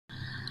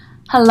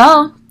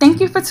Hello, thank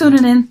you for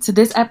tuning in to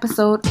this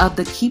episode of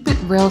the Keep It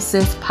Real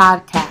Sis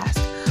podcast,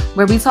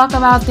 where we talk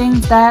about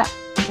things that,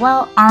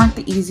 aren't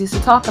the easiest to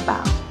talk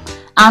about.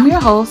 I'm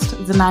your host,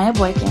 Zanaya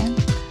Boykin,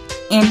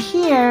 and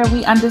here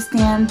we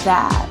understand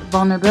that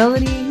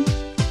vulnerability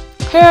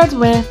paired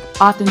with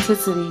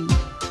authenticity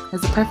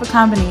is the perfect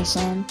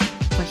combination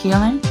for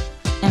healing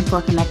and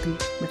for connecting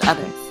with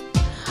others.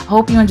 I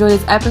hope you enjoyed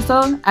this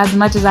episode as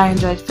much as I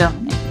enjoyed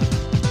filming it.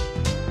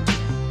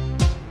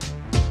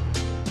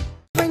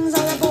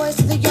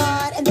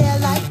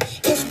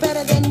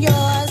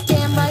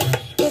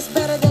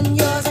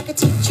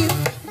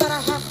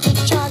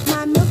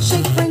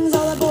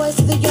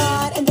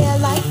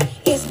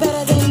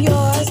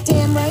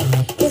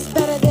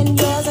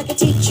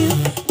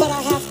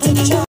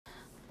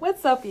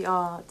 What's up,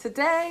 y'all?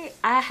 Today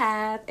I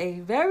have a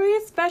very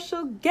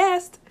special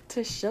guest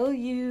to show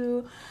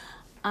you.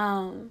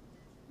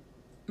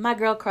 My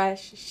girl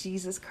crush,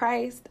 Jesus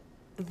Christ,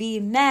 the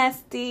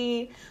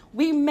Nasty.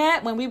 We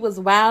met when we was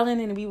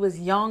wilding and we was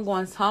young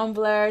on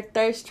Tumblr,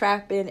 thirst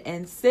trapping,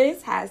 and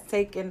sis has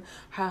taken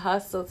her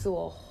hustle to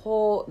a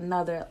whole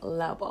nother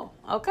level.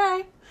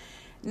 Okay?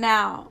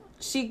 Now,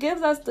 she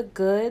gives us the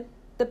good,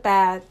 the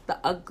bad, the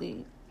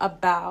ugly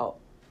about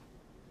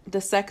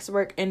the sex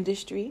work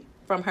industry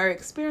from her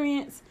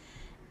experience,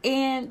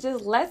 and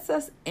just lets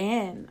us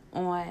in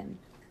on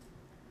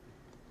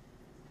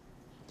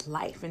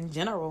life in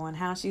general and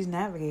how she's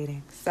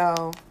navigating.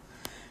 So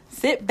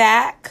sit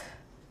back,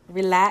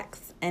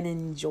 relax, and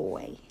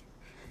enjoy.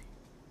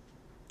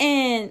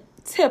 And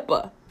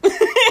Tippa.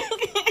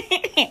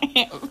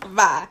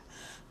 Bye.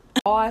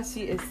 Oh,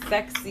 she is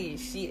sexy.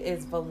 She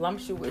is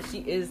voluptuous. She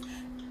is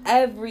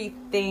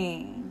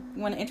everything.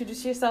 You want to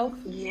introduce yourself?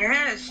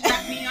 Yes,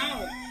 shut me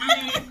out.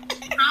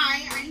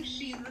 Hi, I'm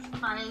Jesus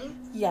Christ.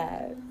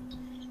 Yes.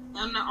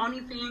 I'm the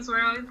OnlyFans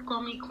world.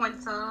 Call me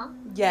Quinta.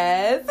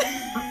 Yes.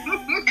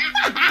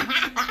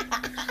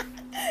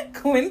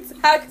 Quinta.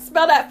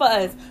 Spell that for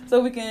us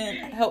so we can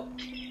help.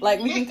 Like,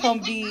 we can come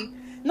be.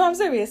 No, I'm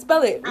serious.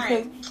 Spell it.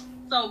 Because... Right.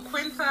 So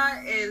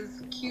Quinta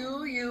is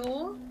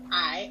Quinty.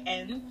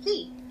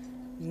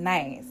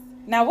 Nice.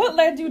 Now, what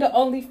led you to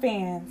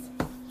OnlyFans?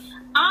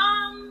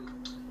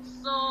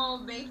 So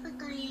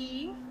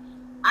basically,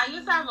 I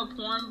used to have a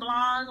porn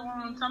blog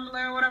on Tumblr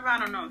or whatever. I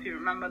don't know if you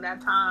remember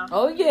that time.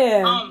 Oh,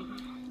 yeah.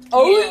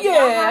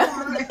 Yeah.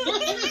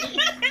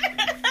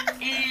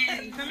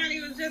 And somebody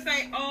was just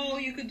like, oh,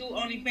 you could do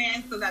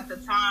OnlyFans. Because at the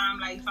time,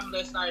 like,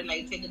 Tumblr started,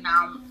 like, taking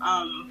down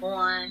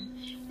porn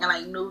and,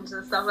 like, nudes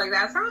and stuff like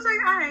that. So I was like,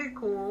 all right,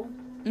 cool.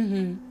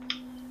 Mm-hmm.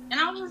 And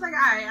I was just like,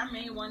 all right, I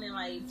made one in,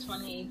 like,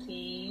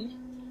 2018.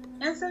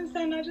 And since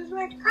then, I just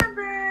like, all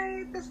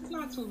right, this is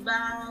not too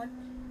bad.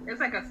 It's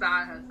like a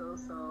side hustle,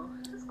 so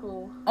it's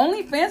cool.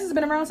 OnlyFans has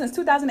been around since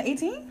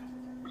 2018?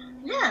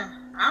 Yeah,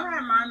 I've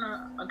had mine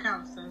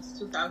account since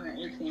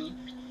 2018.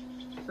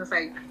 So it's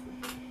like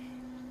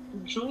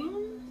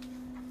June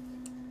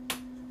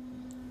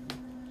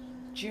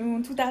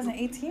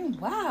 2018.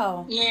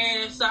 Wow.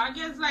 Yeah, so I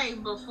guess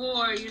like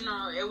before,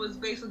 it was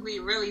basically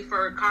really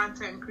for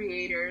content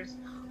creators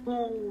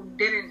who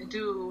didn't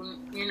do,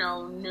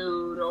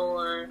 nude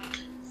or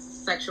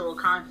sexual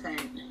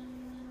content.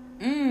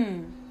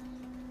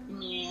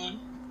 Yeah.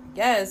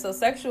 Yeah, so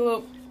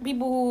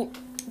people who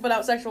put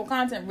out sexual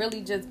content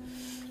really just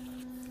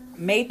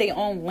made their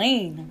own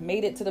lane.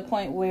 Made it to the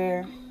point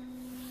where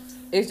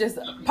it's just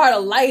part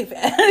of life,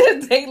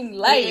 daily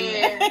life.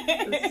 Yeah.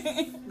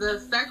 The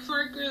sex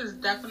workers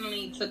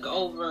definitely took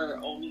over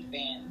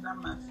OnlyFans, I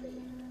must say.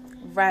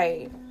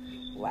 Right.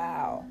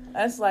 Wow.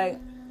 That's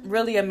like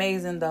really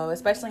amazing though,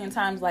 especially in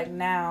times like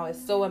now.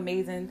 It's so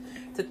amazing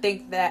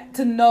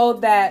to know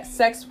that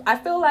I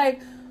feel like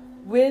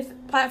with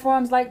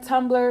platforms like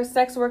Tumblr,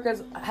 sex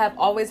workers have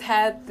always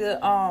had the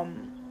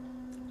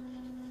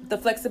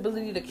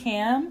flexibility to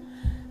cam.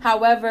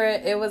 However,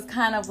 it was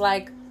kind of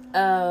like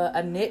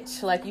a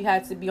niche, like you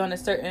had to be on a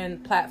certain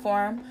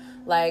platform.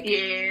 Like,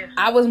 yeah.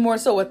 I was more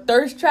so a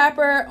thirst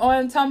trapper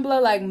on Tumblr,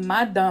 like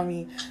my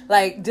dummy,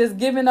 like just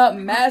giving up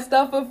mad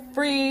stuff for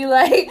free,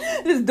 like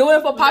just doing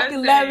it for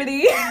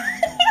popularity.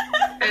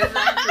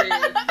 Exactly,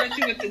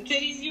 especially with the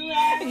titties you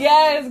have.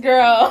 Yes,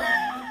 girl.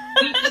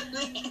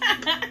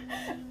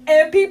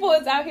 And people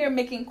is out here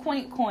making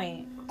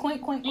coin.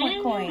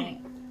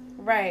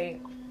 Right.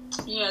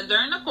 Yeah,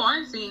 during the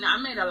quarantine, I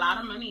made a lot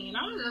of money, and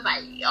I was just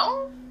like,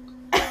 yo,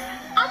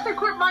 I should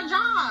quit my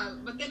job.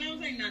 But then I was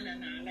like, no,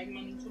 I like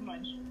money too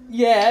much.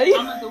 Yeah.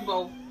 I'm gonna do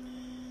both.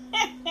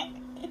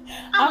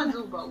 I'm gonna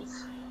do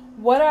both.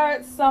 What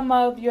are some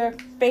of your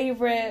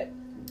favorite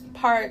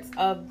parts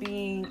of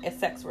being a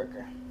sex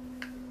worker?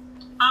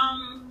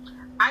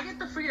 I get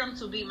the freedom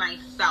to be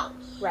myself.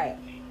 Right.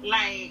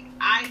 Like,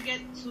 I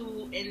get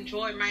to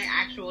enjoy my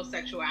actual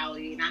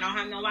sexuality, and I don't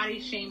have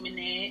nobody shaming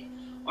it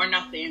or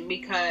nothing,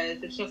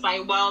 because it's just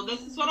like, well,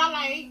 this is what I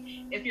like.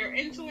 If you're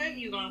into it,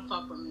 you're gonna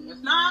fuck with me.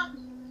 If not,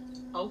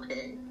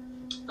 okay,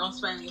 don't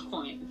spend your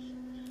coins.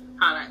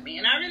 Holler at me.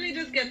 And I really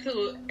just get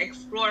to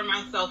explore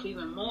myself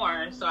even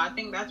more, so I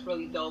think that's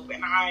really dope.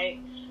 And I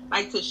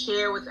like to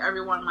share with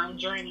everyone my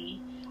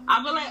journey.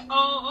 I'll be like,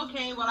 oh,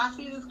 okay, well, I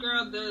see this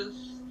girl does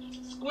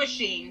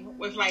squishing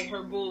with like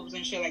her boobs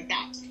and shit like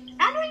that.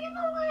 I'm like, you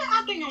know what?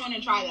 I think I want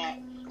to try that.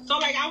 So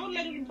like, I would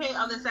literally pay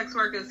other sex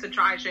workers to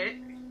try shit.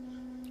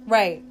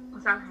 Right.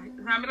 So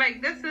I'll be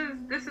like, this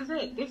is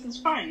it. This is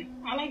fun.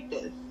 I like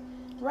this.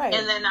 Right.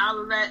 And then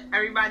I'll let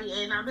everybody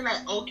in. I'll be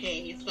like,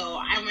 okay, so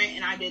I went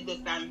and I did this,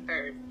 that, and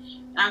third.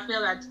 And I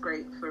feel that's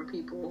great for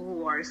people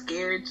who are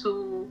scared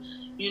to,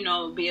 you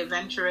know, be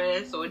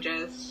adventurous or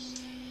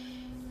just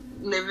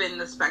live in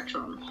the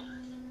spectrum.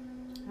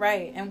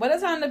 Right. And what a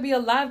time to be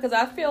alive, because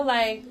I feel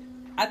like,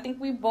 I think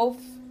we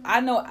both, I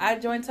know I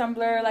joined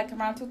Tumblr like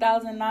around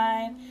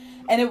 2009,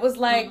 and it was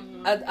like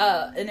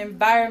an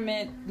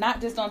environment, not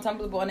just on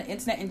Tumblr, but on the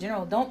internet in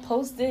general. Don't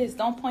post this,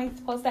 don't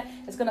post that.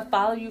 It's going to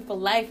follow you for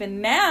life.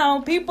 And now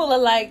people are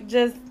like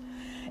just,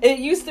 it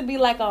used to be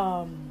like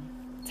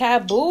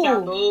taboo.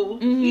 Taboo,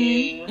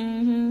 yeah.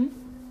 Mm-hmm.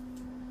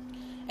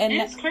 And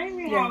it's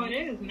crazy how it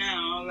is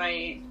now.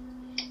 Like,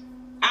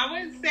 I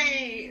would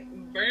say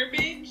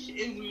verbiage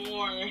is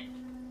more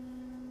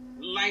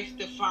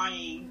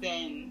life-defying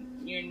than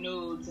your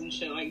nudes and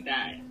shit like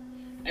that.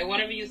 Like,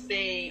 whatever you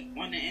say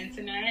on the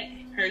internet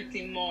hurts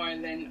you more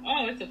than,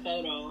 oh, it's a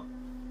photo.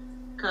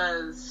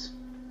 Because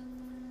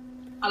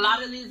a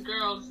lot of these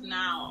girls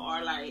now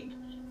are, like,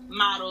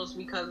 models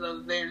because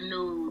of their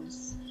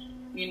nudes,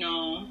 you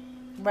know?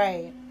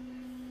 Right.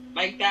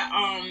 Like that,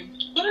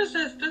 what is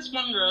this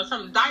one girl?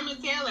 Some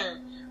Diamond Taylor.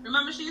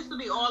 Remember, she used to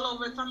be all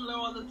over Tumblr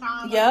all the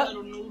time. Yep. Like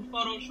little nude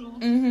photo shoots.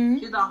 Mm-hmm.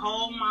 She's a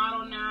whole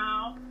model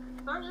now.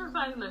 So it's just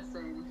like,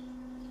 listen,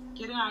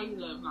 get it how you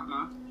live,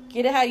 mama.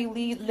 Get it how you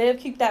live.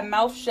 Keep that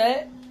mouth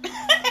shut.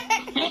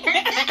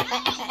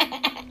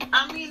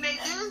 I mean, they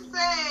do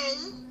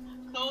say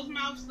closed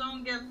mouths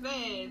don't get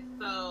fed,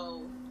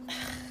 so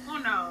who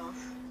knows?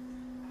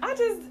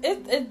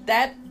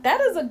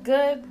 That is a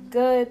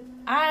good.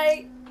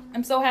 I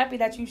am so happy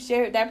that you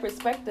shared that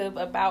perspective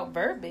about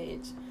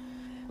verbiage.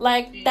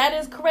 Like, that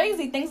is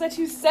crazy. Things that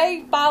you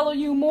say follow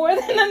you more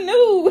than a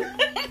nude.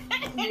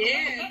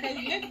 Yeah, because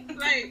it's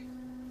like,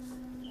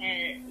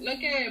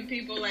 look at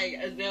people like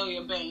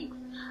Azealia Banks.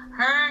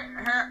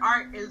 Her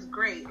art is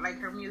great. Like,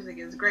 her music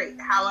is great.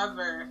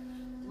 However,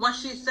 what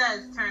she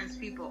says turns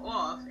people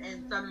off,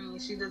 and suddenly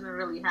she doesn't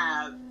really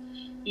have,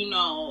 you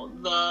know,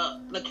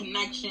 the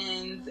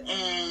connections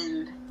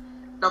and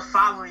the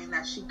following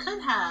that she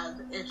could have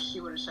if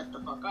she would have shut the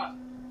fuck up.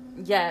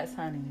 Yes,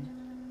 honey.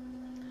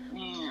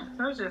 Yeah,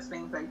 so it's just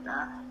things like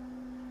that.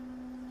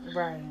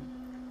 Right.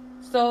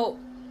 So,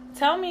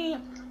 tell me,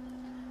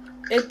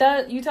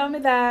 you tell me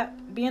that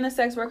being a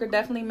sex worker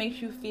definitely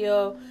makes you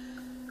feel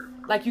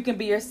like you can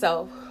be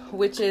yourself,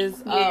 which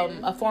is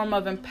a form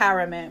of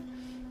empowerment.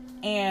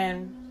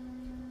 And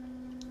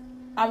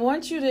I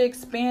want you to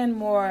expand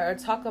more or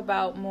talk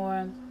about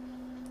more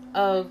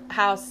of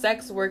how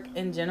sex work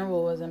in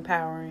general is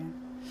empowering.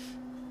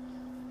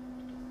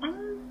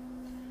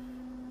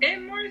 It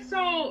more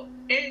so,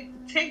 it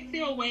takes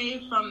you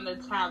away from the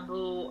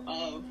taboo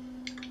of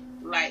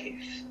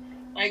life.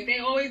 Like, they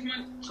always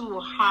want to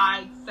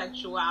hide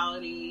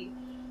sexuality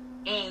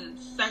and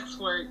sex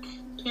work,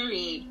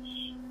 period.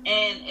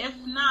 And if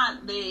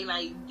not, they,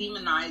 like,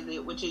 demonize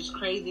it, which is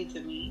crazy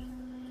to me.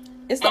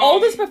 It's the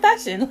oldest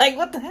profession. Like,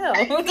 what the hell?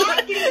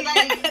 Exactly.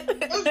 Like,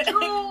 it's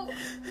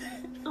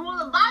through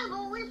the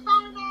Bible, we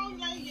found out,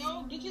 like,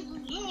 yo, bitches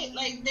was lit.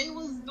 Like, they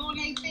was doing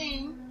their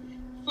thing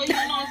for, you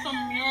know,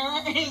 some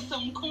mirror and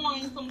some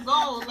coins, some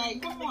gold.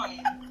 Like, come on.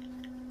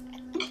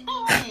 Come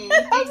on.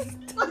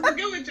 What's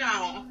good with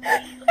y'all?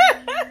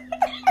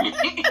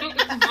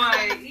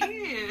 But,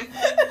 yeah.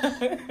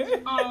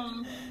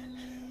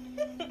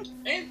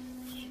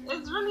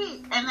 It's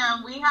really, and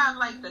then we have,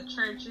 like, the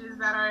churches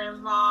that are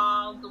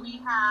involved. We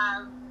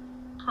have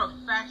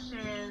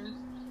professions.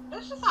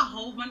 It's just a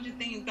whole bunch of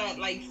things that,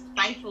 like,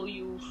 stifle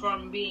you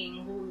from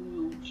being who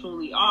you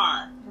truly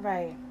are.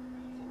 Right.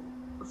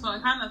 So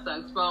it kind of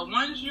sucks. But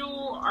once you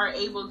are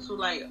able to,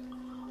 like,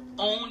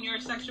 own your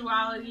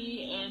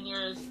sexuality and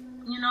your,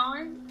 you know,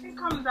 it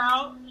comes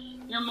out.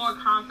 You're more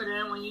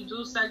confident when you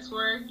do sex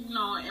work. You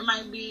know, it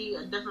might be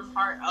a different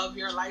part of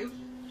your life.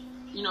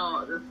 You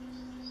know,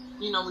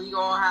 we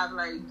all have,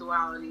 like,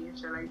 duality and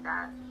shit like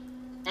that.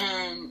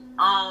 And,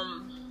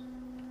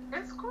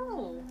 it's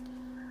cool.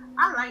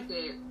 I like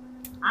it.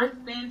 I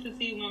stand to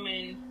see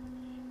women,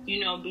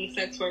 you know, be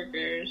sex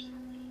workers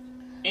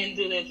and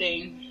do their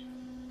thing.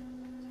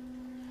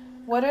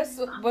 What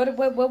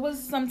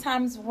was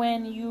sometimes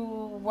when you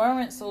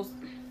weren't so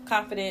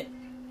confident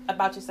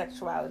about your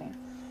sexuality?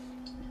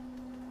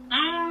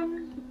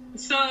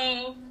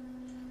 So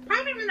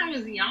probably when I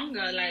was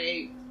younger,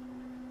 like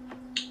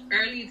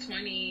early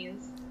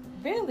 20s.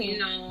 Really? You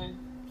know,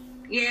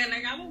 yeah,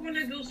 like I would want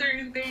to do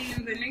certain things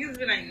and niggas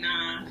be like,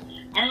 nah.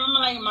 I remember,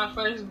 like, my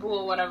first boo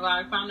or whatever,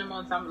 I found him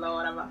on Tumblr or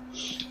whatever.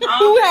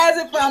 Who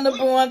hasn't found a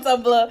boo on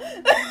Tumblr?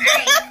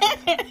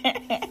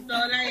 So,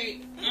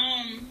 like,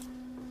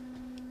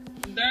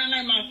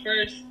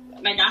 during,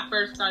 like, I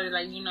first started,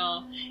 like, you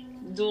know,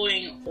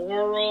 doing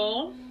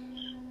oral,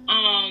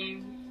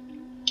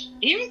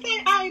 He was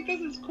like, alright,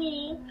 this is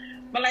cool.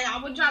 But like,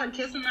 I would try to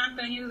kiss him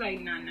after, and he was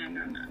like, no.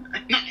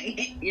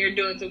 You're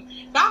doing too.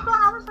 So after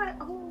I was like,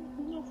 oh,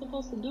 you're not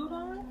supposed to do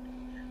that?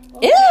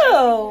 Okay.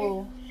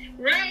 Ew.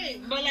 Right,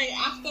 but like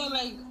after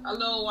like a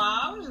little while,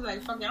 I was just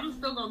like, fuck it, I'm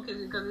still gonna kiss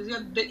you because it's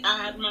your dick I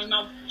had in my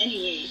mouth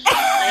anyway. Like,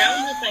 I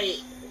was just like,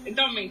 it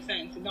don't make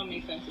sense. It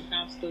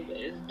sounds stupid.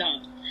 It's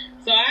dumb.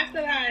 So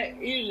after that,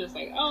 he was just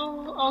like,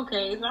 oh,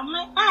 okay. So I'm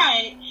like,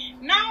 alright,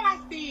 now I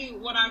see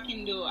what I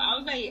can do. I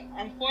was like,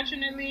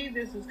 unfortunately,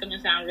 this is gonna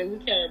sound really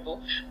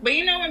terrible, but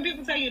you know when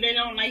people tell you they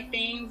don't like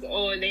things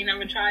or they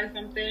never try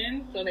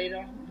something, so they're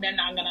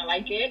not gonna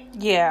like it.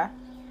 Yeah.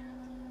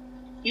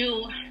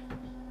 You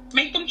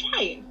make them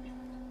try it.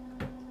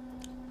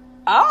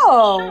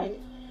 Oh.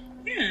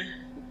 Yeah.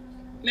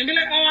 They be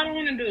like, oh, I don't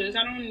want to do this.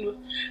 I don't want to do it.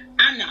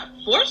 I'm not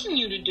forcing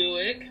you to do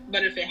it,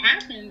 but if it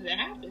happens, it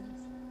happens.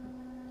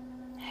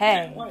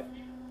 Hey. What?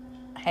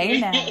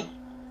 Hey now.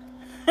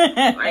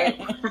 Like,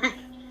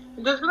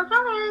 just look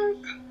at us.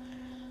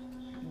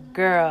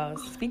 Girl,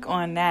 speak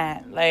on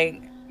that.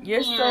 Like,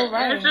 you're so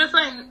right. It's just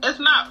like, it's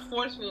not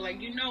forceful.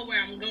 Like, you know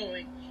where I'm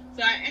going.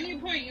 So at any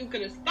point, you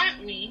could have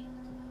stopped me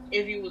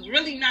if you was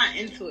really not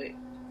into it.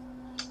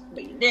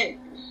 But you didn't.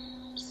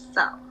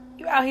 So.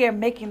 You out here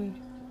making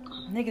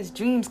niggas'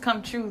 dreams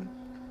come true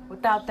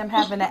without them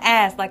having to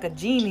ask like a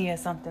genie or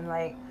something.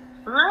 Like,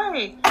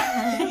 right.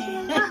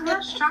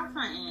 Let's try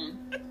something.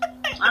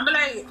 I'll be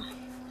like,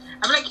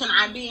 can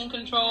I be in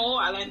control?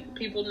 I let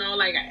people know,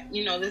 like,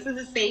 you know, this is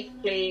a safe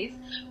place.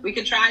 We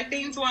could try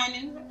things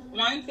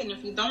once, and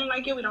if you don't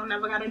like it, we don't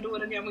never gotta do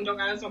it again. We don't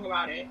gotta talk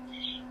about it,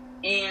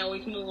 and we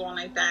can move on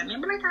like that. And they'll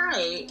be like, all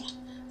right.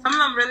 Some of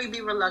them really be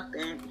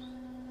reluctant.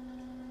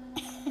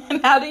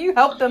 And how do you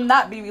help them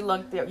not be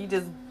reluctant? You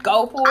just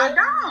go for it? I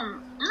don't.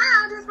 Nah,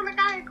 I just be like,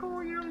 all right,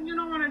 cool. You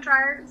don't want to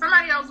try it.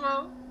 Somebody else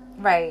will.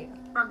 Right.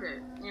 Fuck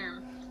it. Yeah.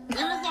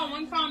 There was that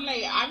one time,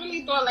 like, I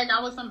really thought, like, I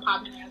was some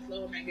popping ass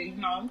little nigga,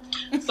 you know?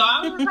 So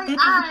I was like, all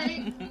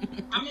right,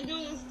 I'm going to do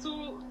this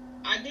too.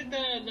 I did the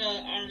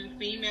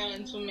female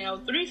and 2 male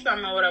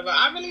threesome or whatever.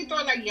 I really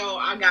thought, like, yo,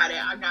 I got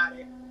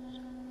it.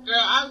 Girl,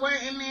 I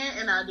went in there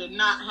and I did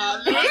not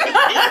have it.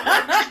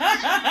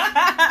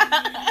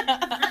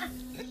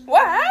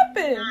 What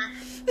happened?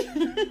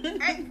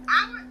 I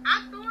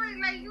thought,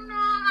 like, you know,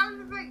 I was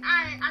just like,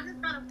 all right, I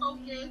just got to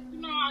focus. You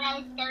know, I got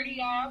to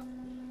 30 off.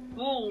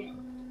 Boom.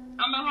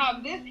 I'm going to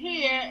have this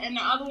here and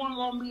the other one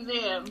won't be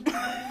there.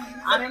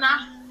 I did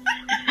not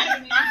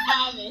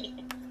have it.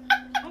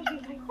 I was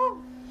just like,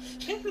 whew,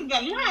 this is a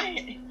lot.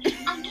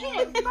 I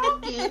can't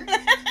focus.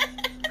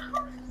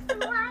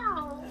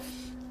 Wow.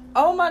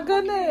 Oh my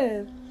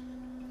goodness.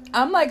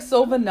 I'm like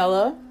so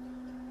vanilla.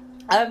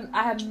 I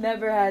have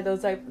never had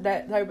that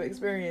type of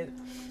experience.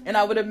 And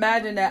I would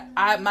imagine that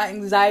my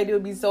anxiety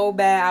would be so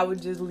bad I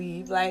would just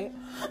leave. Like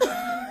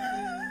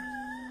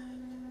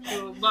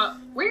but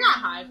we got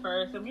high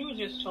first and we were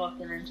just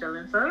talking and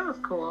chilling, so it was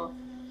cool.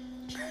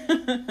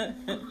 The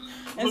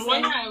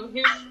boy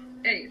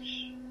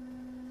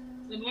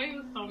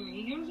was telling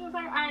me, he was just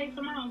like, alright,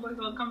 so my homeboy's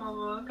gonna come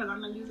over because I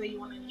know you say you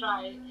want to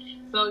try it.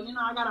 So, you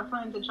know, I got a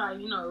friend to try.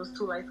 You know, it was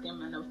 2 light skinned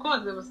men. Of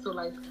course, it was 2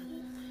 light skinned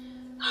men.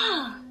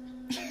 I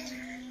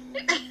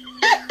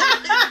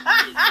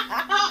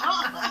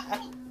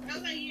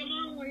was like, your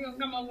mom, we're gonna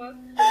come over.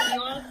 We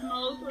all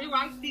smoke, we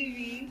watch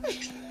TV.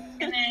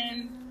 And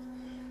then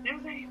there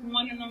was like,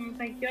 one of them was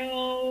like,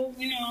 yo,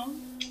 you know,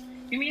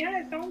 give me a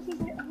head. So I was just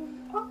like,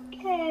 oh,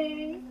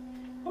 okay.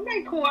 I'm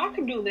like, cool, I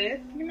could do this.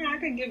 You know, I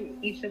could give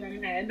each of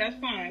them head. That's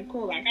fine.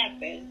 Cool, I got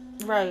this.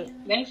 right.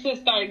 Then shit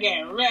started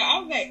getting real. I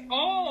was like,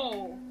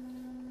 oh,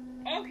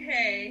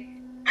 okay.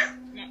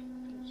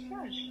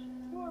 Shush,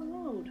 you're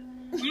rude.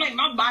 I'm like,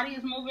 my body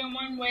is moving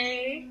one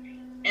way,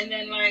 and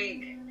then,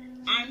 like,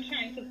 I'm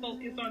trying to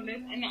focus on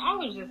this. And I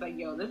was just like,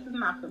 yo, this is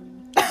not for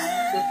me.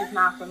 This is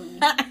not for me.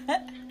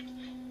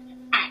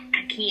 I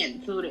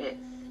can't do this.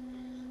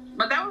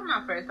 But that was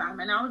my first time,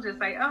 and I was just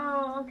like,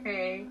 oh,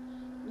 okay.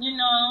 You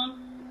know,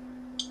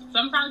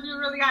 sometimes you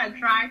really gotta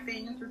try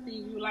things to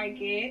see if you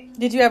like it.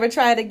 Did you ever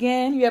try it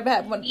again? You ever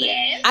had one?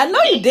 Yes. I know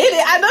you did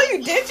it. I know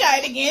you did try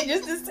it again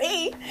just to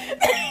see.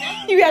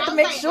 You have to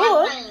make sure.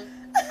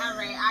 All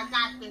right, I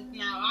got this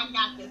now. I'm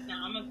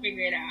gonna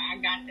figure it out. I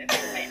got this. I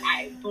was like, all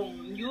right,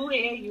 boom. You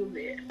here, you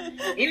there.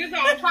 Even though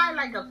I tried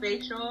like a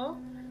facial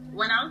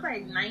when I was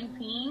like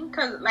 19,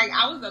 because like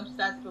I was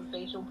obsessed with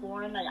facial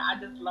porn. Like I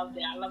just loved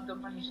it. I loved the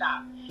money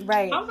shop.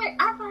 Right. I was like,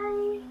 all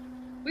right,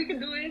 we could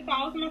do it. So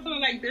I was messing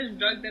with like this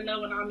drug dealer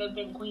when I lived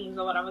in Queens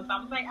or whatever. So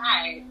I was like, all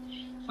right.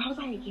 So I was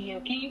like, yeah,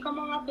 can you come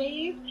on my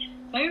face?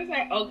 So he was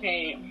like,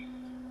 okay.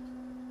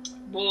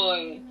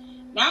 Boy,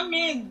 that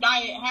man's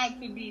diet had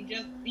to be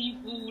just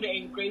seafood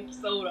and grape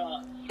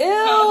soda.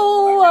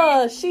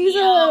 Ew, Jesus.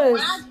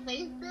 When I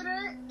tasted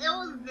it, it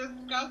was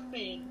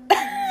disgusting. And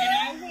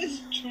I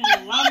was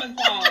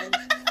traumatized.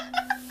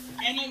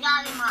 And it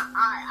got in my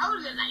eye. I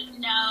was just like,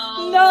 no.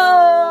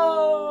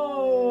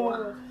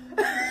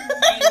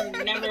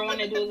 I never want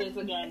to do this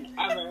again,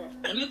 ever.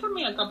 And it took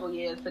me a couple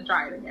years to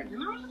try it again.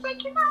 And I was just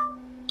like, you know,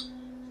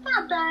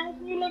 not bad.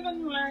 You live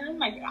and learn.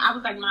 Like, I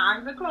was like, my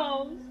eyes are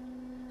closed.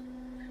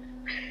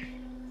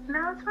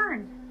 Now it's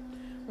fine.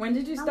 When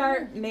did you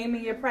start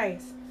naming your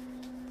price?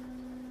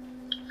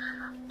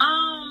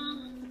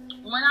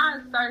 When I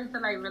started to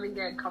like really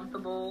get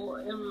comfortable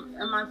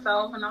in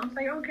myself, and I was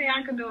like, okay,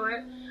 I can do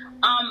it.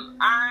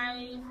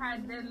 I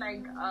had did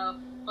like a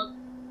foot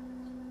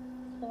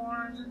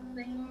porn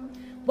thing.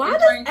 Why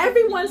does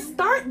everyone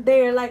start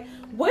there? Like,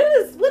 what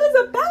is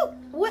about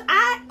what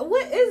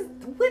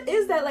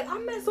is that? Like, I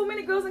met so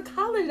many girls in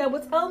college that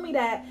would tell me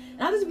that,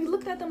 and I just be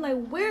looking at them like,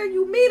 where are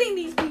you meeting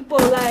these people?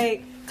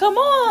 Like, come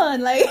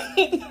on, like.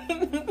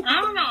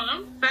 I don't know.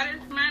 Them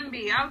fetish men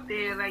be out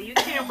there. Like, you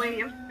can't wear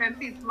your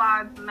fancy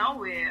slides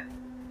nowhere.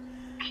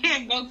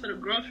 Can't go to the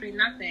grocery,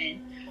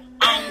 nothing.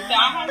 So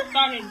I had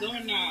started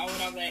doing that or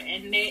whatever,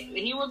 and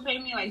he would pay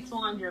me like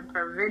 $200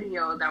 per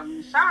video that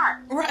we shot.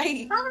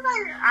 Right. So I was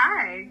like, all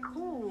right,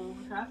 cool.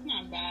 That's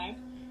not bad.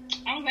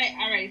 I was like,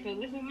 all right, so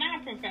this is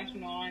not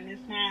professional, and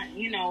it's not,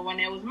 when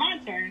it was my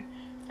turn.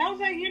 So I was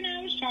like,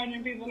 I was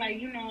charging people like,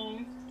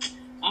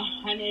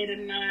 $100 a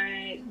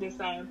night, this,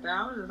 that, and that.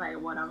 I was just like,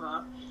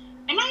 whatever.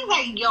 And I was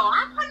like, yo,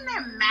 I put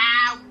in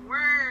mad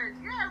work.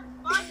 You're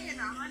fucking $100.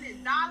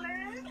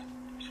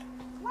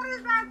 What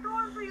is that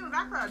doing for you?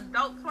 That's an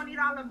adult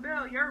 $20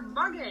 bill. You're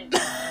bugging.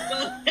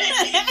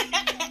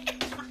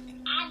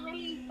 I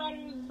really thought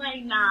it was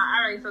like, nah,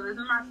 all right, so this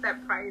is my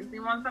set price.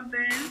 You want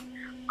something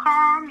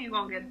calm? You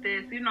gonna get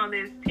this.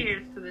 There's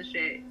tiers to the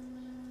shit.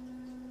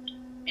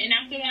 And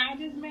after that, I've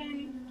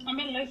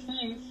been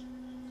listening.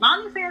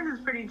 My OnlyFans is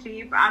pretty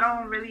cheap. I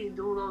don't really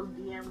do those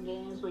DM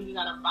games where you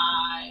gotta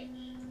buy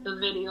the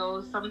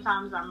videos.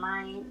 Sometimes I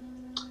might.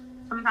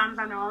 Sometimes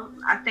I don't.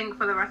 I think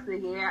for the rest of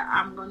the year,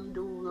 I'm going to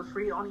do the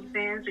free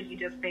OnlyFans, and you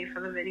just pay for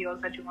the videos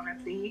that you want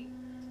to see.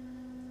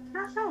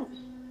 That's it.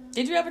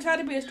 Did you ever try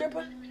to be a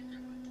stripper?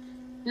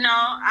 No,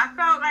 I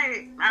felt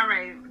like, all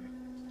right,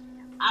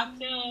 I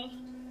feel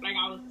like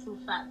I was too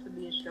fat to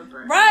be a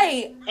stripper.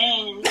 Right.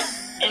 And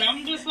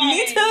I'm just like...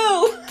 Me too.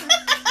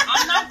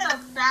 I'm not the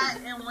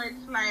fat in which,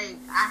 like,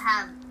 I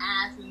have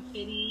ass and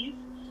titties,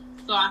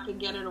 so I could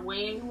get it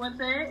away with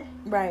it.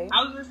 Right.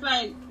 I was just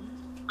like,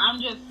 I'm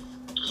just...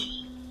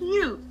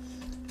 cute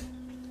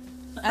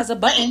as a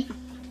button.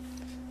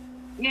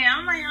 Yeah,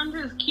 I'm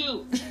just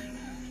cute.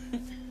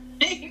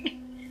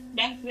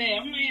 That's it.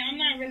 I'm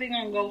not really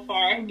gonna go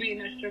far being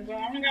a stripper.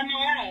 I don't got no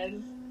ass.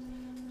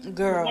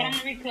 Girl. What, I'm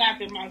gonna be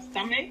clapping my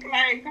stomach?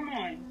 Like, come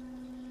on.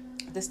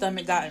 My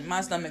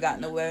stomach got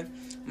in the way.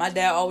 My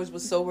dad always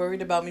was so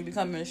worried about me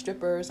becoming a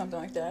stripper or something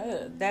like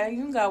that. Dad,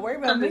 you don't gotta worry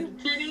about me.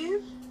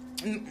 Titties?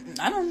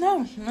 I don't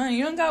know. No,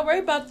 you don't gotta worry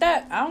about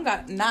that. I don't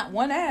got not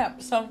one ab,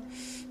 so.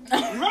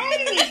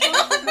 Right.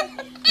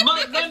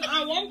 But then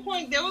at one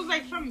point there was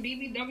like some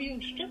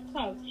BBW strip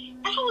club.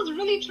 I was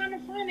really trying to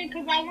find it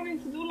because I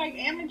wanted to do like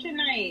amateur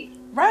night.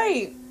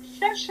 Right.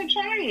 Just to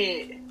try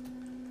it.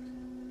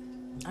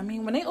 I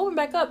mean, when they open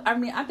back up,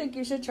 I think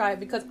you should try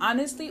it because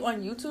honestly,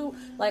 on YouTube,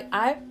 like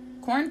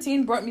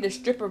quarantine brought me to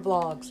stripper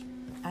vlogs.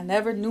 I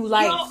never knew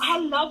life. Yo, I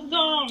love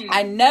them.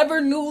 I never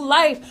knew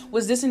life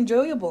was this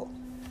enjoyable.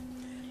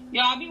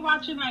 Yo, I be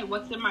watching like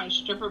what's in my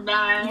stripper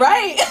bag.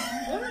 Right.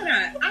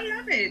 I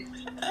love it.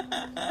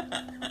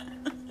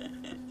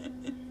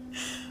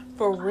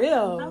 For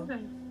real. I love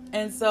it.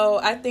 And so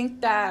I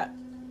think that,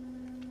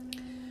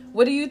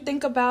 what do you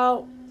think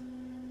about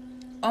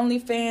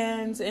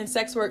OnlyFans and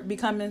sex work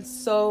becoming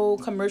so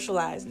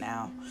commercialized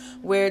now?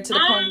 Where to the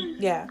point,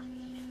 yeah.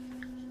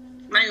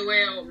 Like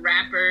where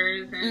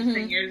rappers and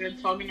singers are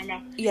talking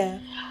about. Yeah.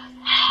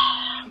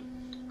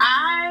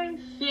 I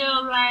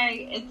feel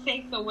like it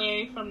takes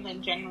away from the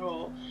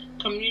general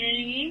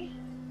community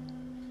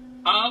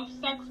of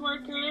sex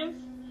workers,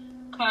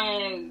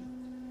 because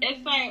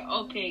it's like,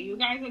 okay, you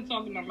guys are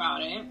talking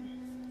about it.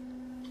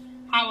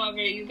 However,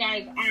 you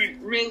guys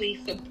aren't really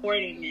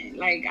supporting it.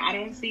 Like, I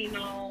don't see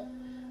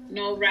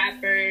no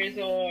rappers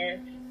or,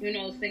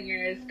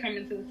 singers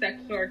coming to the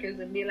sex workers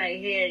and be like,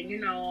 here,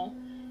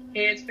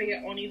 here's for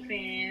your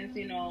OnlyFans,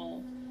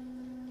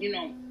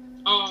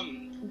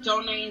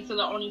 donating to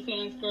the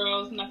OnlyFans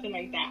girls, nothing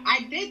like that.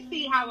 I did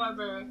see,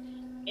 however,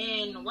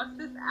 in what's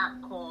this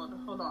app called?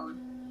 Hold on,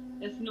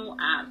 this new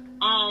app,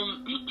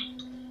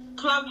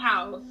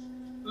 Clubhouse.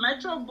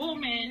 Metro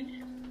Boomin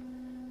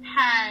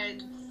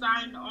had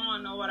signed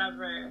on or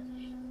whatever,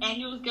 and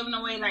he was giving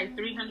away like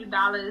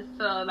 $300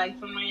 to like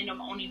some random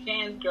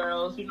OnlyFans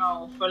girls,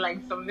 for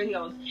like some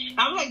videos.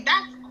 I was like,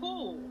 that's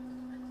cool.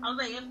 I was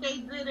like, if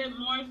they did it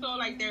more so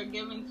like they're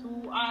giving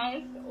to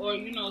us or,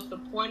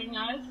 supporting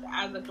us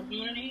as a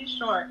community,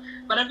 sure.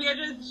 But if you're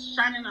just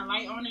shining a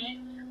light on it,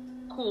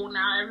 cool.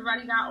 Now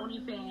everybody got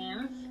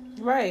OnlyFans.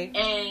 Right.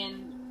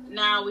 And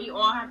now we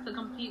all have to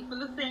compete for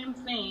the same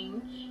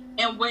thing,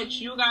 in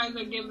which you guys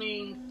are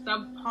giving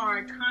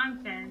subpar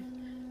content,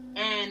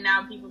 and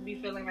now people be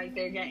feeling like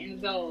they're getting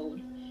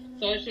zoned.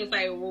 So it's just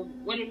like, well,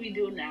 what do we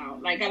do now?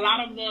 Like, a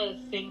lot of the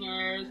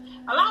singers,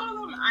 a lot of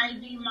them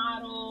IG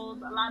models,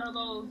 a lot of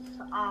those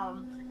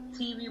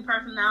TV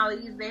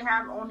personalities, they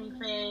have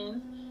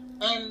OnlyFans,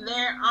 and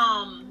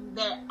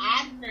they're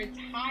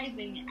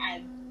advertising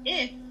as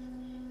if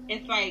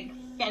it's like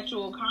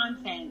sexual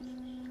content,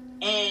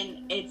 and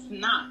it's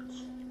not.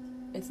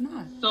 It's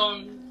not.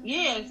 So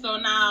yeah, so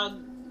now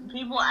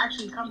people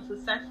actually come to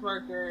sex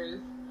workers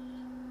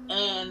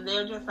and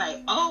they're just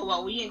like, oh,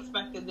 well, we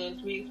expected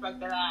this, we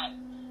expected that,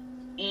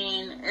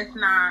 and it's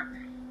not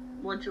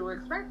what you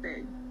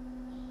expected.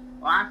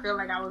 Or I feel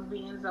like I was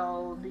being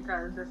sold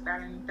because this, that,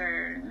 and the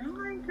third. And I'm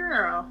like,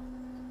 girl,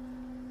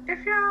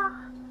 if y'all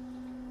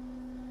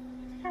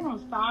don't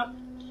stop.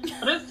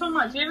 But it's too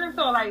much. Even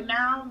so, like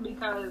now,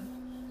 because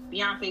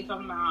Beyonce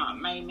talking about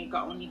might make her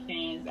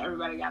OnlyFans,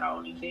 everybody got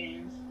an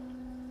OnlyFans.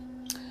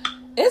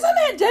 Isn't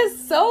it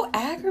just so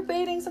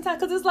aggravating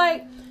sometimes? Because it's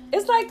like,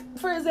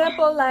 for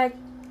example, like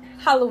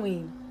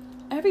Halloween.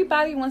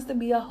 Everybody wants to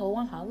be a hoe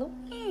on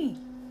Halloween.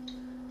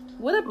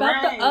 What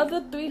about the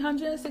other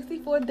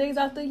 364 days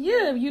out the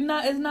year?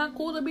 It's not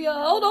cool to be a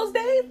hoe those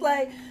days?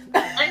 Like,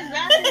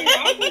 exactly.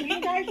 Also,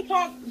 you guys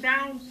talk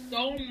down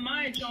so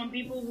much on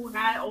people who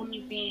had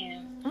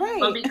OnlyFans. Right.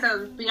 But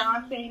because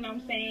Beyonce, you know what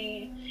I'm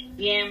saying?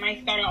 Yeah,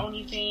 might start an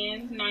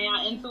OnlyFans. Now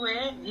y'all into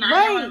it.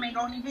 Now y'all want to make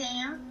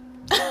OnlyFans.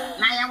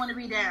 Now y'all want to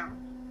be down.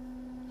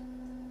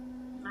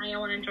 Now y'all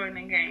want to join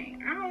the gang.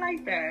 I don't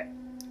like that.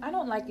 I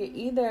don't like it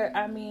either.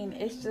 I mean,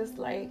 it's just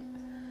like,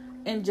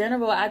 in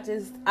general,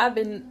 I've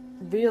been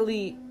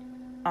really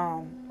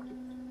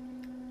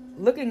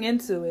looking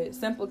into it.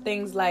 Simple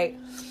things like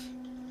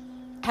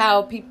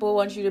how people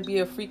want you to be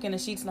a freak in the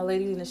sheets and a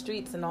lady in the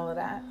streets and all of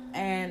that.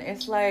 And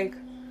it's like,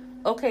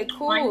 okay,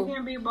 cool. Why you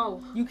can't be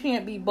both? You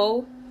can't be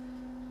both.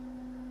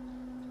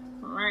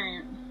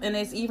 Right. And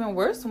it's even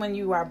worse when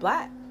you are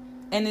black.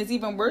 And it's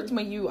even worse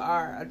when you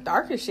are a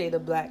darker shade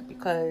of black,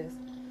 because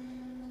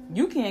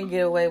you can't get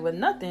away with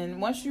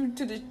nothing. Once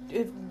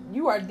if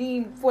you are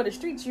deemed for the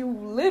streets, you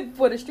live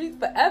for the streets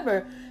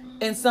forever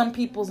in some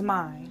people's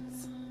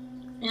minds.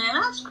 Yeah,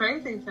 that's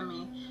crazy to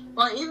me.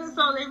 Well, even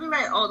so, they be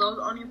like, oh, those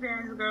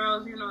OnlyFans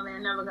girls, you know,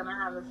 they're never going to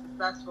have a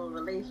successful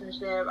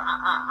relationship.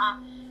 I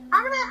be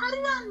like, how do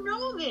y'all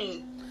know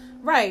this?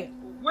 Right.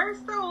 We're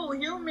still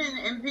human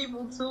and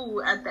people,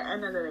 too, at the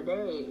end of the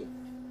day.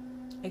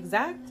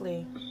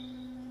 Exactly.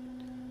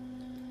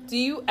 Do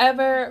you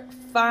ever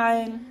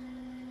find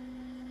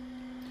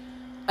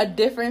a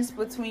difference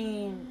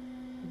between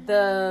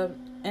the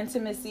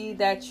intimacy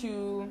that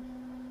you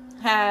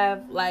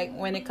have, like,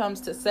 when it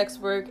comes to sex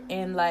work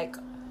and, like,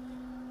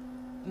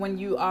 when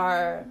you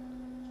are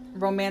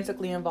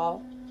romantically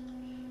involved?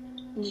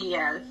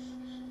 Yes.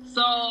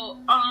 So,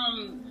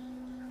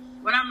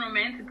 when I'm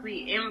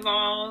romantically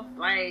involved,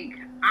 like,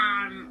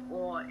 I'm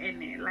all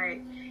in it.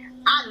 Like,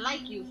 I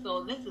like you,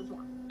 so this is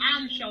what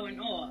I'm showing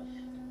off.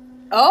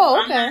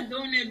 Oh, okay. I'm not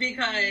doing it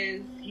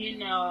because, you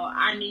know,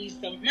 I need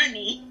some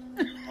money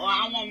or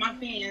I want my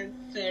fans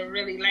to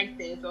really like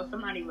this or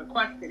somebody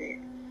requested it.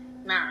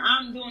 Now,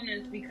 I'm doing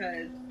this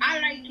because I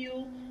like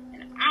you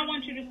and I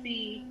want you to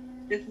see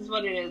this is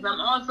what it is.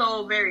 I'm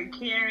also very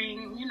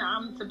caring. You know,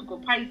 I'm a typical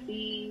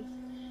Pisces.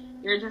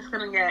 You're just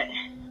going to get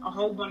a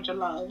whole bunch of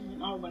love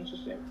and a whole bunch of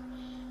shit.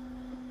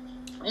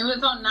 Even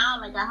so now,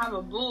 like, I have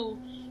a boo,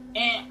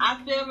 and I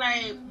feel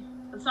like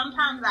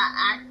sometimes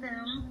I ask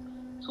him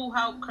to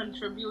help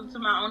contribute to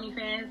my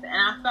OnlyFans, and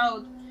I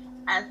felt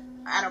at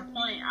a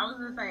point, I was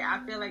just like, I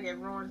feel like it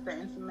ruins the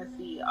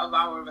intimacy of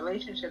our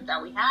relationship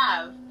that we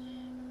have,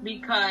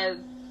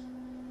 because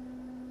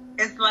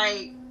it's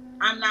like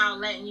I'm now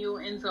letting you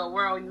into a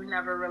world you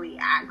never really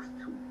asked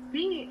to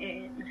be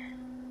in.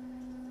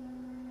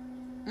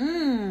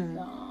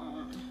 So,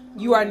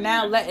 you are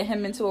now letting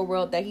him into a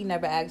world that he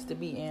never asked to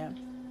be in.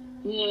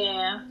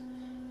 Yeah.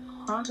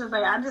 I'm just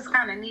like, I just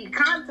kind of need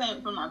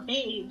content for my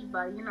page,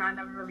 but, you know, I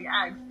never really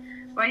asked.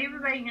 But he was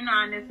like, you know,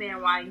 I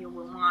understand why you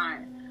would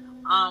want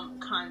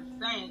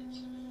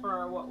consent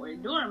for what we're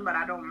doing, but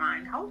I don't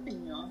mind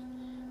helping you.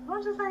 I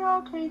was just like,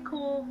 okay,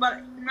 cool.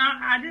 But no,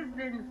 I just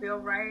didn't feel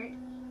right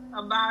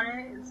about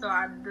it, so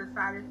I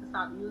decided to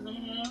stop using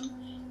him.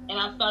 And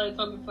I started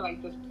talking to,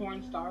 like, this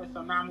porn star,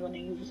 so now I'm going to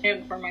use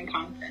him for my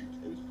content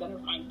instead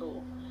of my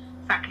boo,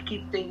 so I can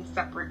keep things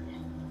separate.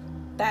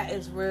 That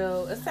is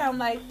real. It sounds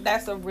like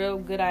that's a real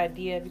good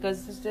idea,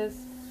 because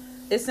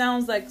it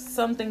sounds like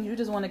something you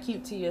just want to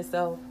keep to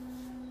yourself.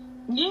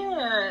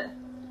 Yeah.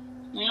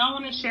 You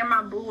don't want to share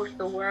my boo with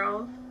the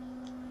world.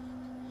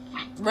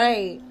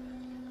 Right.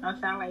 I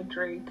sound like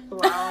Drake.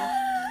 Wow.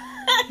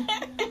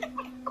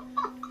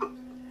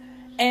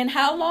 And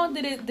how long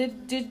did it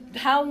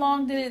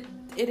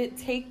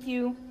take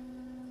you?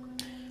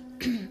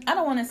 I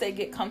don't want to say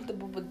get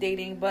comfortable with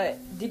dating, but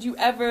did you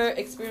ever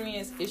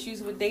experience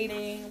issues with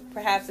dating,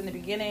 perhaps in the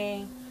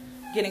beginning,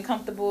 getting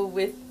comfortable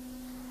with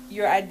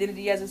your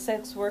identity as a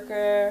sex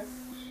worker?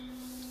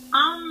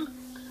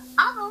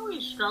 I've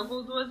always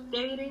struggled with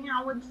dating,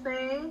 I would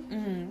say.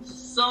 Mm-hmm.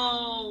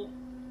 So,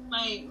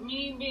 like,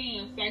 me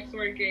being a sex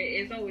worker,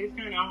 it's always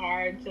kind of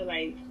hard to,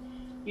 like,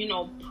 you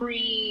know,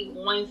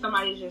 when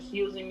somebody's just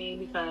using me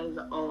because,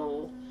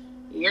 oh,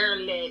 you're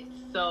lit,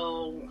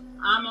 so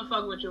I'm gonna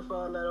fuck with you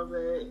for a little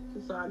bit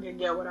so I can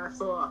get what I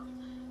saw,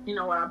 you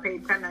know, what I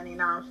paid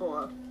 $10.99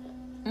 for.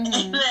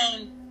 And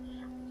then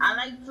I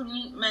like to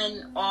meet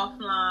men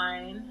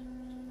offline.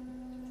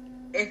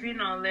 If,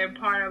 they're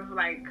part of,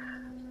 like,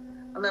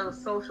 a little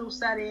social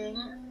setting,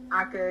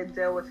 I could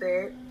deal with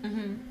it.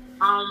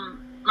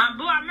 My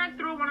boo, I met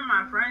through one of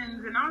my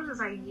friends, and I was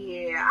just like,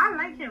 yeah, I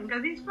like him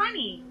because he's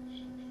funny.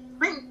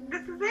 Like,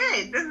 this is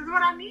it. This is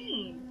what I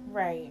need.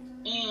 Right.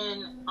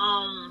 And,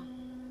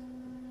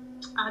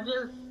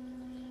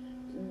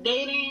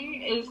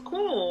 dating is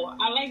cool.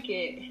 I like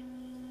it.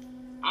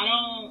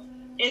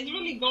 It's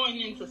really going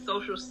into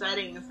social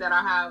settings that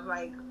I have,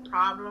 like,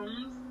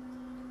 problems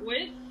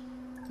with,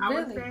 I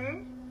would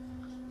say.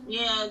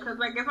 Yeah, because,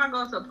 like, if I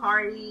go to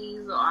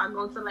parties or I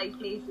go to, like,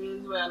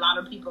 places where a lot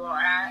of people are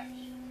at,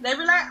 they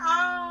be like,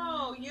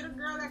 oh, you're the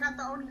girl that got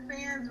the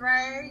OnlyFans,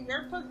 right?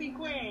 You're pussy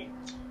queen.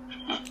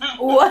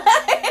 What?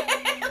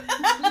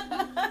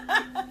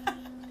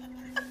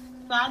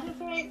 So I just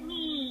like,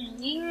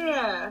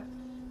 yeah.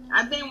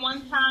 I think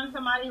one time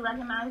somebody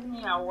recognized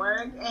me at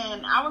work,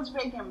 and I was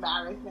fake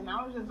embarrassed, and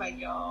I was just like,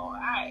 yo,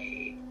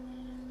 alright.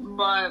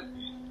 But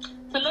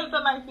to live the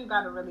life, you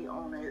gotta really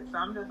own it. So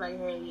I'm just like,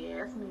 hey,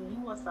 yeah, it's me.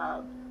 What's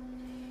up?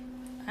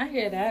 I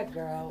hear that,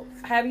 girl.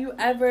 Have you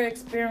ever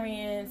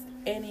experienced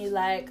any,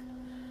 like,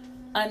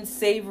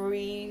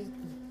 unsavory,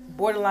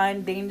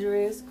 borderline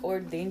dangerous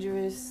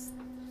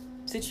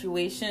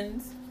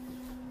situations?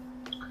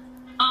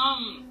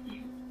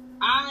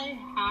 I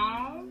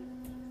have,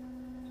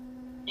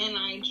 and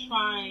I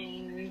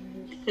try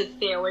to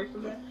stay away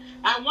from it.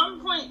 At one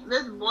point,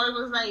 this boy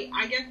was like,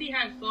 I guess he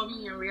had saw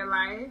me in real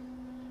life,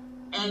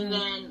 and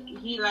then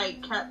he,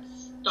 like, kept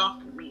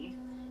stalking me.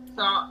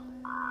 So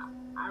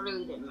I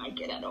really didn't like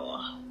it at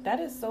all. That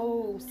is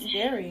so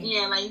scary.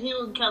 Yeah, like,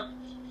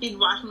 he'd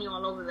watch me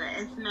all over the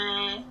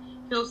internet.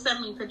 He'll send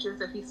me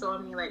pictures if he saw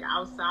me, like,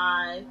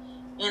 outside.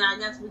 And I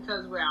guess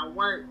because where I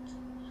worked,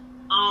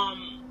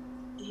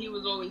 he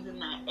was always in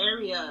that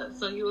area.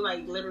 So he would,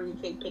 like, literally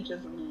take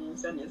pictures of me and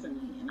send it to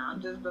me. And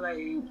I'd just be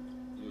like,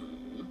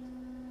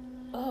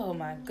 Oh,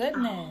 my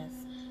goodness.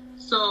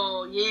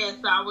 So, yeah,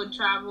 so I would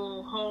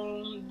travel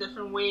home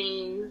different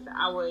ways.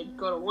 I would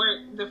go to work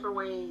different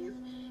ways.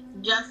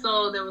 Just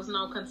so there was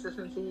no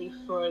consistency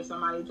for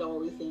somebody to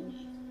always see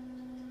me.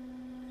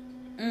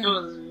 It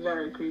was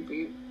very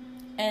creepy.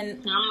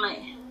 And I'm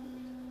like,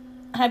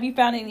 have you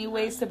found any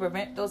ways to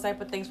prevent those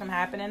type of things from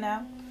happening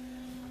now?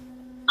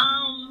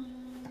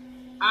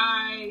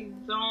 I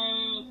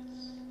don't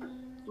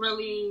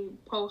really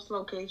post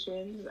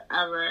locations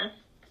ever.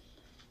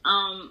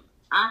 I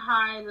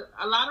hide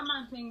a lot of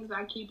my things.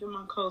 I keep in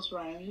my close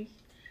friends.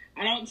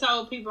 I don't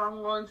tell people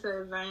I'm going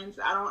to events.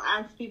 I don't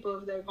ask people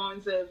if they're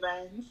going to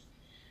events.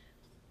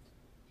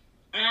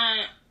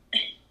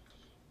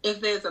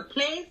 If there's a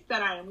place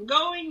that I am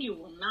going, you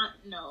will not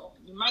know.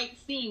 You might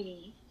see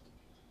me,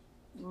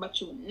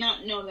 but you will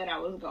not know that I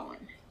was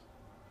going.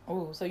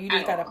 Oh, so you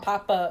just gotta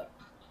pop up.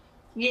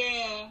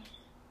 Yeah.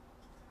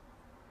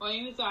 Well,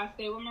 even so, I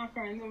stay with my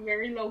friends. I'm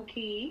very low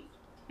key.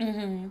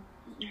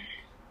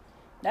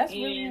 That's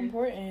really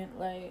important,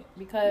 like,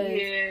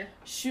 because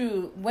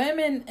shoot,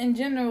 women in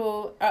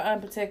general are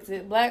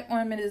unprotected. Black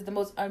women is the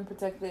most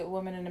unprotected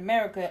woman in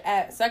America.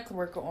 Add sex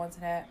worker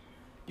onto that,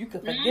 you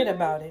could forget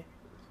about it.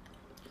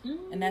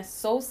 And that's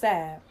so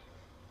sad.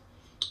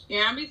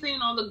 Yeah, I be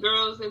seeing all the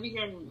girls that we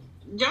can.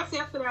 Just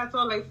yesterday, I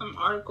saw, like, some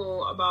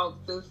article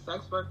about this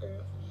sex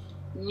worker,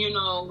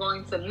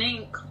 going to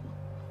link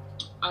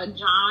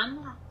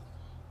John,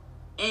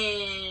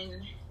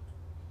 and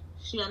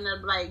she ended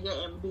up, like,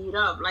 getting beat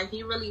up. Like,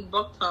 he really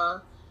booked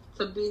her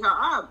to beat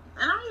her up.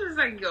 And I was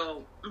like,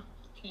 yo,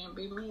 can't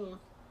be me.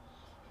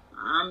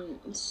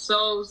 I'm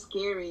so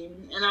scary.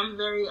 And I'm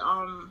very,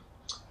 I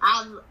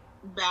have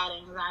bad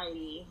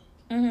anxiety.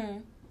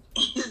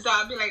 So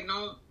I'd be like,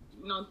 no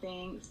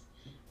thanks.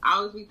 I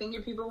always be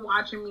thinking people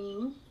watching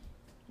me.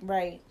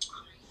 Right.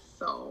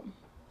 So,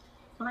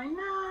 I'm like,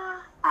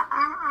 nah,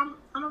 I'm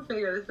going to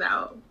figure this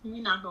out.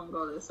 We're not going to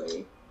go this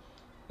way.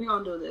 We're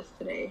going to do this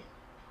today.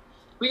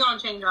 We're going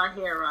to change our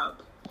hair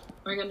up.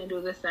 We're going to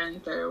do this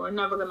and third. We're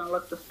never going to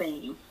look the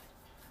same.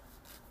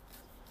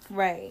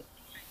 Right.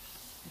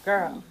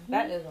 Girl,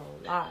 that is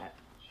a lot.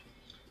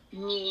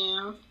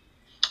 Yeah.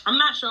 I'm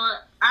not sure.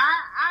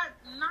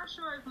 I'm not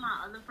sure if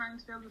my other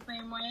friends feel the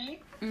same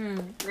way.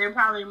 They're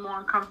probably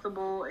more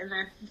comfortable in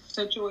their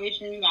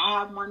situations. I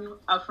have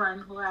a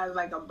friend who has,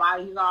 like, a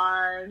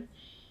bodyguard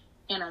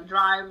and a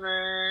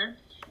driver.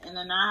 And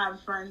then I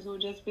have friends who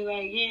just be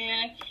like,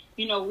 yeah,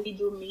 we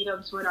do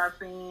meetups with our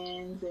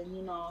friends.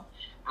 And,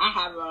 I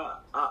have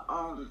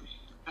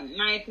a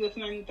nice this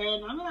and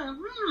third. And I'm like,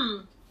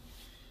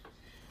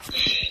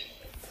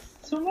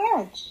 too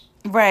much.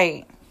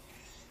 Right.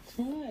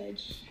 Too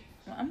much.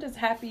 I'm just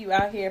happy you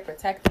out here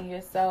protecting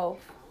yourself.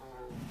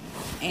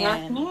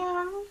 And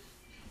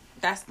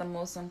that's the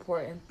most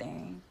important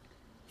thing.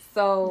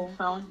 So,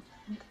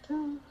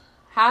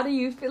 how do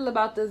you feel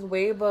about this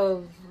wave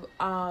of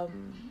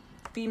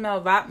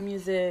female rap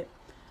music?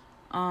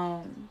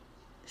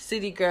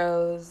 City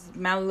Girls,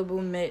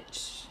 Malibu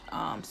Mitch,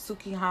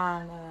 Suki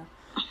Hana,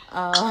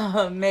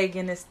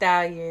 Megan Thee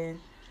Stallion.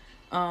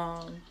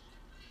 I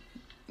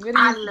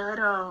love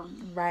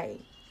them.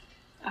 Right.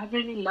 I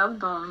really love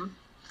them.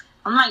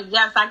 I'm like,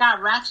 yes, I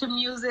got ratchet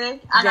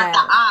music. I got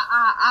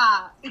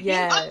the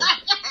Yes. I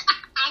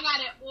got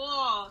it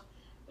all.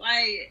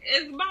 Like,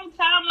 it's about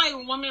time, like,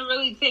 women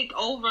really take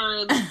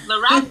over the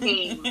rap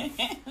game.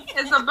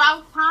 It's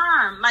about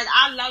time. Like,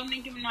 I love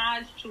Nicki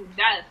Minaj to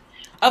death.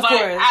 Of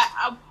course.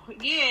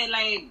 Yeah,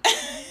 like,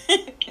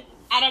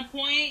 at a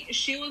point,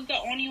 she was the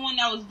only one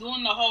that was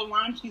doing the whole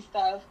raunchy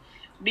stuff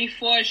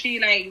before she,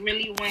 like,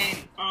 really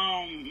went,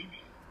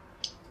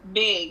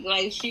 big.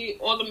 Like,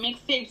 all the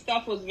mixtape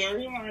stuff was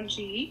very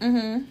raunchy.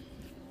 Mm-hmm.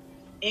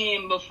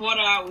 And before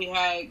that, we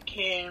had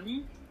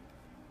Kim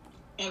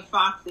and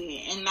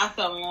Foxy, and that's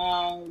a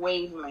long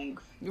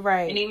wavelength.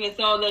 Right. And even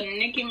so, the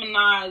Nicki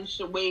Minaj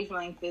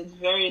wavelength is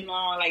very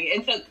long. Like,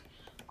 it took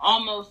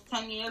almost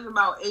 10 years,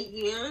 about 8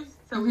 years,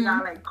 till we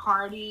got, like,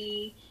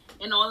 Cardi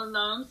and all of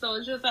them. So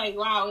it's just like,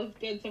 wow, it's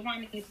good to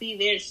finally see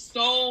there's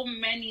so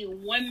many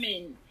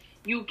women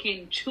you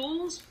can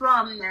choose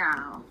from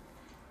now.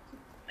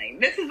 Like,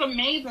 this is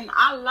amazing.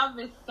 I love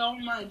it so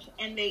much.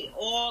 And they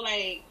all,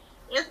 like,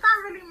 it's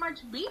not really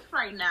much beef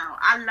right now.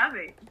 I love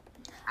it.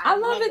 I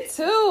love it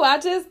too. I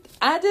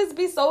just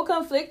be so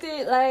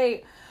conflicted,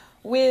 like,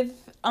 with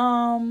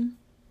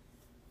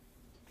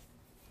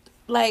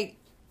like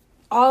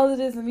all of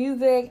this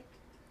music,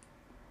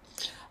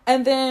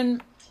 and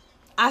then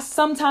I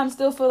sometimes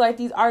still feel like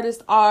these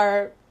artists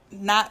are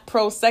not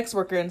pro sex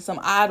worker in some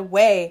odd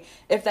way,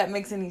 if that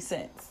makes any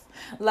sense.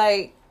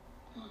 Like,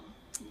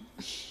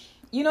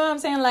 you know what I'm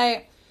saying?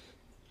 Like,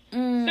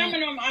 some of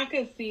them I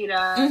could see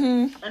that,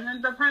 and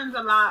it depends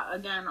a lot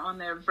again on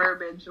their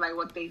verbiage, like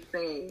what they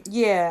say.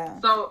 Yeah.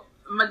 So,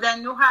 but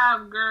then you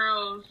have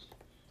girls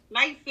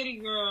like City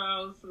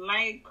Girls,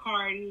 like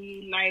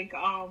Cardi, like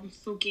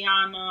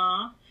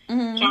Sukihana,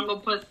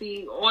 Jungle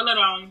Pussy, all of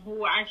them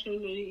who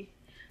actually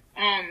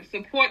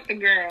support the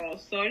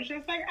girls. So it's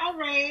just like, all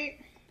right,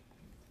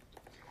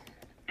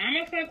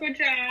 I'ma fuck with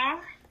y'all.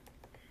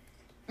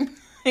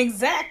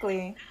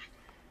 Exactly.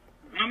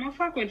 I'ma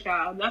fuck with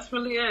y'all. That's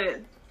really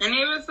it. And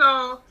even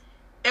so,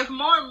 if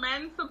more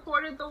men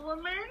supported the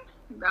women,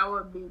 that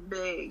would be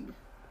big.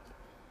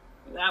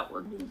 That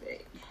would be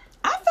big.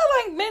 I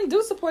feel like men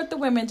do support the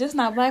women, just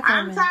not black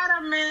women. I'm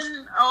tired of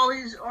men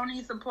always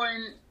only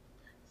supporting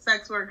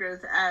sex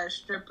workers as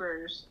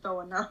strippers,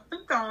 throwing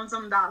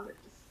some dollars.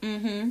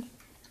 Mm-hmm.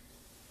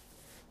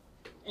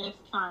 It's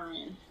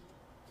tiring.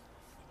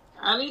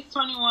 At least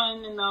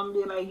 21 and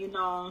be like,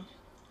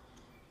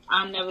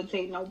 I'll never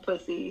take no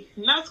pussy.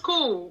 And that's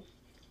cool.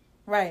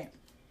 Right.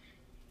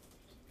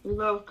 We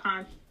love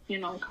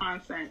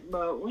consent,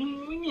 but we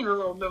need a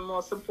little bit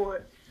more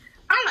support.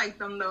 I like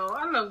them though.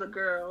 I love the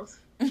girls.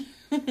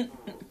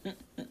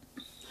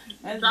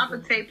 Drop a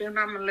tape and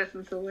I'm gonna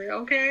listen to it,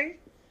 okay?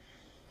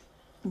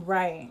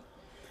 Right.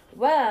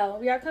 Well,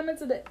 we are coming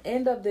to the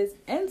end of this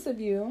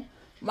interview.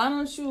 Why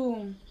don't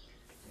you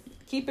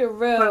keep it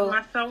real? Put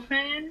myself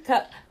in?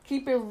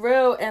 Keep it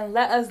real and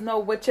let us know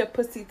what your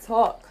pussy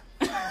talk.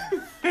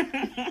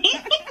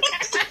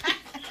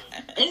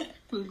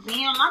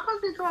 Damn, my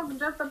pussy talks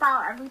just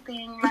about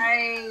everything.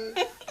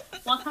 Like,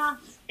 what kind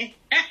of...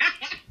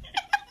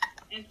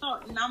 It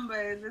talk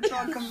numbers. It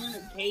talk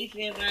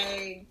communication.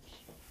 Like,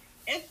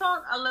 it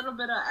talk a little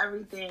bit of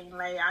everything.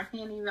 Like, I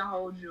can't even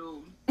hold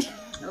you.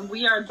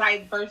 We are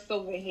diverse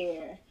over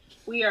here.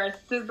 We are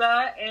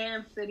SZA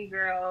and City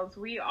Girls.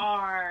 We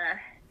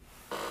are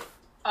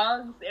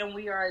Uggs and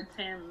we are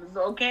Tims,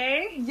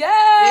 okay?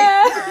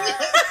 Yeah!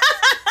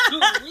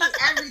 We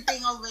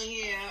everything over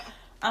here.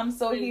 I'm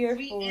so here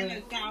for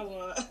it.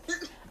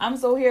 I'm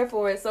so here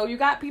for it. So you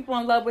got people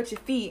in love with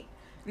your feet.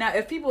 Now,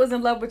 if people is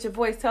in love with your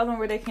voice, tell them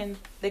where they can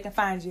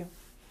find you.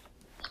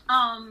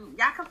 Y'all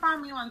can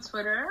find me on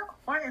Twitter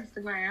or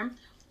Instagram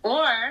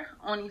or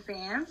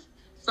OnlyFans.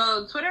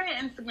 So Twitter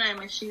and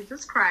Instagram is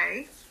Jesus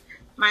Christ.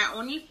 My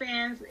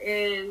OnlyFans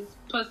is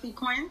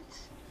PussyQuint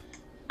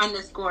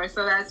 _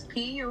 So that's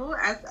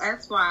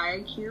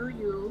PUSSYQUINT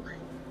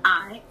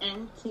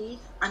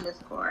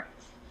 _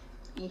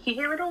 You can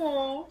hear it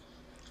all.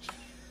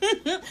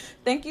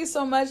 Thank you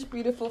so much,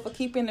 beautiful, for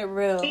keeping it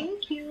real.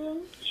 Thank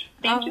you.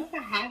 Thank you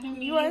for having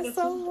me. You are this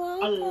so is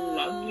welcome. A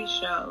lovely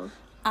show.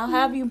 I'll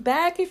have you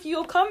back if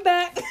you'll come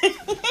back. I'm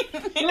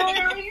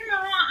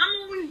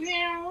always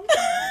down.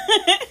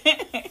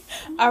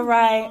 All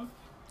right.